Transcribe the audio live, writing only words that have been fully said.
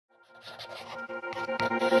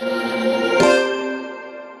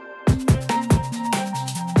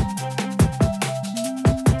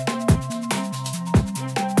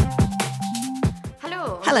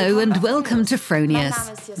Hello and welcome to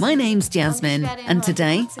Fronius. My name's Jasmine, and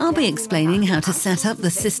today I'll be explaining how to set up the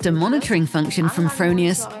system monitoring function from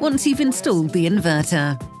Fronius once you've installed the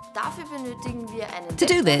inverter. To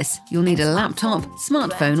do this, you'll need a laptop,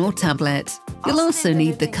 smartphone or tablet. You'll also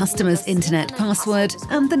need the customer's internet password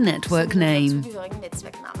and the network name.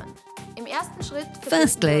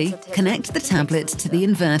 Firstly, connect the tablet to the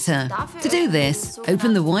inverter. To do this,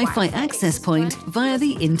 open the Wi-Fi access point via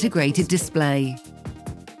the integrated display.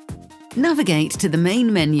 Navigate to the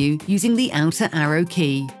main menu using the outer arrow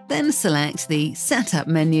key. Then select the Setup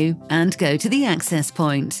menu and go to the access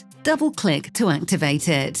point. Double-click to activate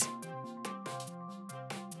it.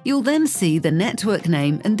 You'll then see the network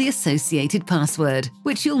name and the associated password,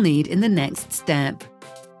 which you'll need in the next step.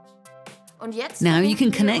 Now you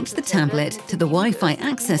can connect the tablet to the Wi-Fi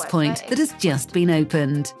access point that has just been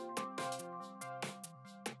opened.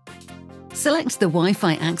 Select the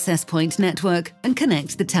Wi-Fi access point network and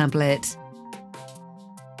connect the tablet.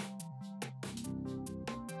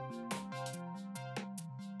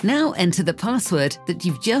 Now enter the password that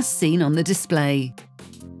you've just seen on the display.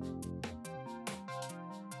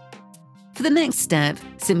 For the next step,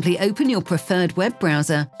 simply open your preferred web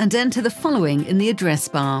browser and enter the following in the address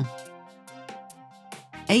bar: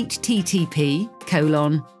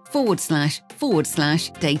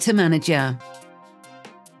 http://Datamanager.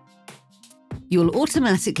 You'll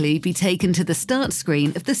automatically be taken to the start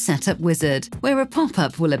screen of the Setup wizard, where a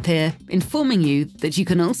pop-up will appear informing you that you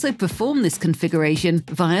can also perform this configuration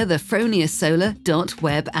via the Fronius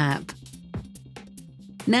solar.web app.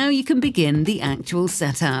 Now you can begin the actual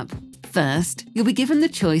setup. First, you'll be given the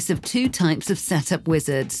choice of two types of setup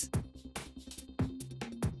wizards.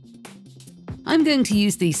 I'm going to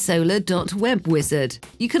use the solar.web wizard.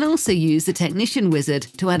 You can also use the technician wizard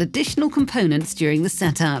to add additional components during the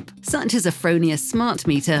setup, such as a Fronius smart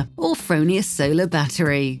meter or Fronius solar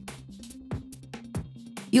battery.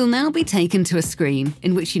 You'll now be taken to a screen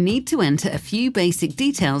in which you need to enter a few basic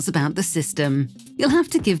details about the system. You'll have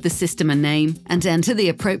to give the system a name and enter the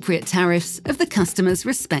appropriate tariffs of the customer's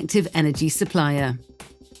respective energy supplier.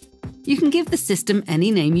 You can give the system any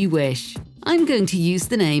name you wish. I'm going to use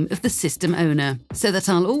the name of the system owner, so that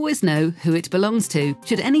I'll always know who it belongs to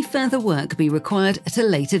should any further work be required at a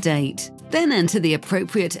later date. Then enter the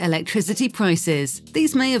appropriate electricity prices.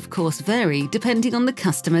 These may of course vary depending on the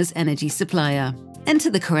customer's energy supplier. Enter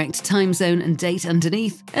the correct time zone and date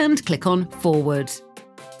underneath and click on Forward.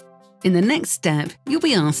 In the next step, you'll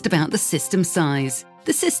be asked about the system size.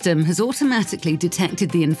 The system has automatically detected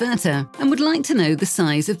the inverter and would like to know the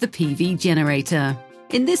size of the PV generator.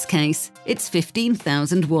 In this case, it's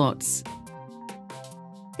 15,000 watts.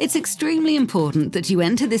 It's extremely important that you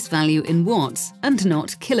enter this value in watts and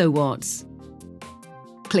not kilowatts.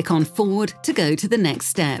 Click on Forward to go to the next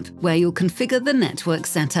step, where you'll configure the network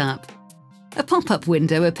setup. A pop-up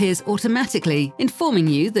window appears automatically, informing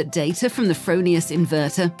you that data from the Fronius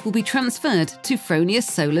inverter will be transferred to Fronius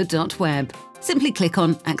solar.web. Simply click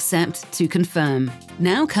on Accept to confirm.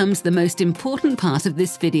 Now comes the most important part of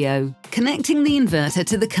this video: connecting the inverter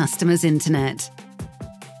to the customer's internet.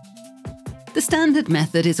 The standard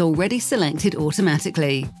method is already selected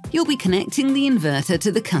automatically. You'll be connecting the inverter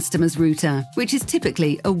to the customer's router, which is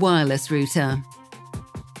typically a wireless router.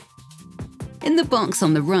 In the box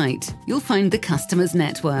on the right, you'll find the customer's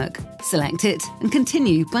network. Select it and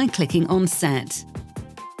continue by clicking on Set.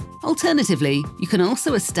 Alternatively, you can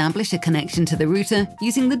also establish a connection to the router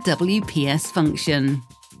using the WPS function.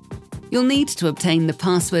 You'll need to obtain the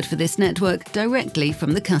password for this network directly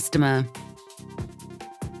from the customer.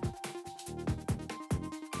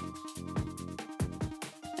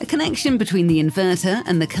 A connection between the inverter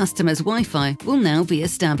and the customer's Wi-Fi will now be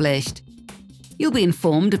established. You'll be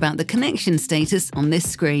informed about the connection status on this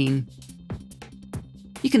screen.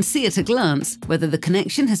 You can see at a glance whether the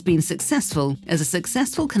connection has been successful, as a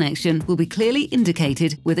successful connection will be clearly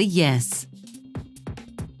indicated with a yes.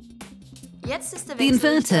 The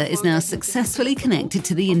inverter is now successfully connected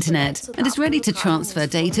to the internet and is ready to transfer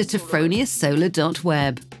data to Fronius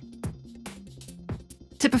solar.web.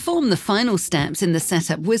 To perform the final steps in the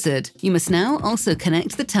setup wizard, you must now also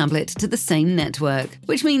connect the tablet to the same network,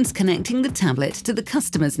 which means connecting the tablet to the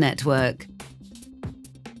customer's network.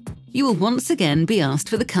 You will once again be asked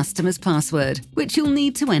for the customer's password, which you'll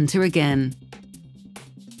need to enter again.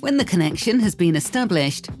 When the connection has been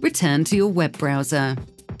established, return to your web browser.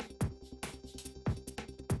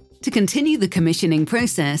 To continue the commissioning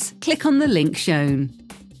process, click on the link shown.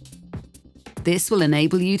 This will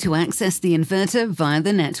enable you to access the inverter via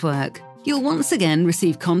the network. You'll once again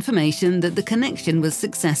receive confirmation that the connection was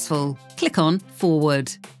successful. Click on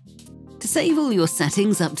Forward. To save all your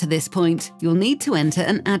settings up to this point, you'll need to enter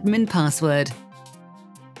an admin password.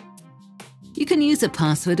 You can use a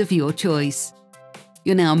password of your choice.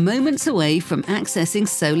 You're now moments away from accessing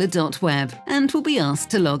solar.web and will be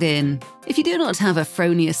asked to log in. If you do not have a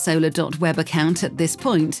Fronius solar.web account at this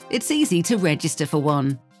point, it's easy to register for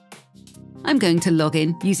one. I'm going to log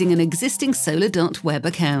in using an existing solar.web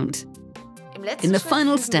account. In the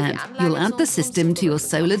final step, you'll add the system to your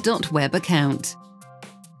solar.web account.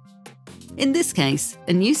 In this case,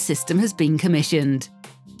 a new system has been commissioned.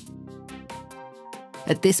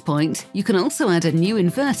 At this point, you can also add a new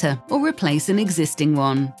inverter or replace an existing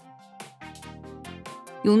one.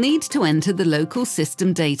 You'll need to enter the local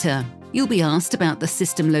system data. You'll be asked about the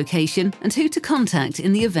system location and who to contact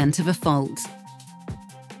in the event of a fault.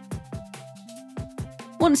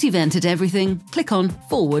 Once you've entered everything, click on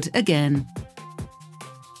Forward again.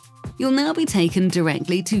 You'll now be taken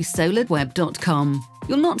directly to solar.web.com.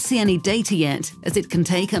 You'll not see any data yet, as it can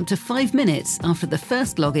take up to 5 minutes after the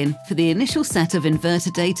first login for the initial set of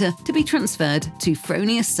inverter data to be transferred to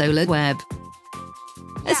Fronius Solar Web.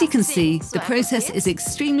 As you can see, the process is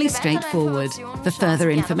extremely straightforward. For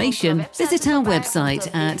further information, visit our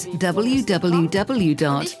website at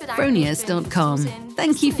www.fronius.com.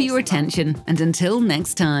 Thank you for your attention, and until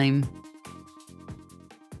next time.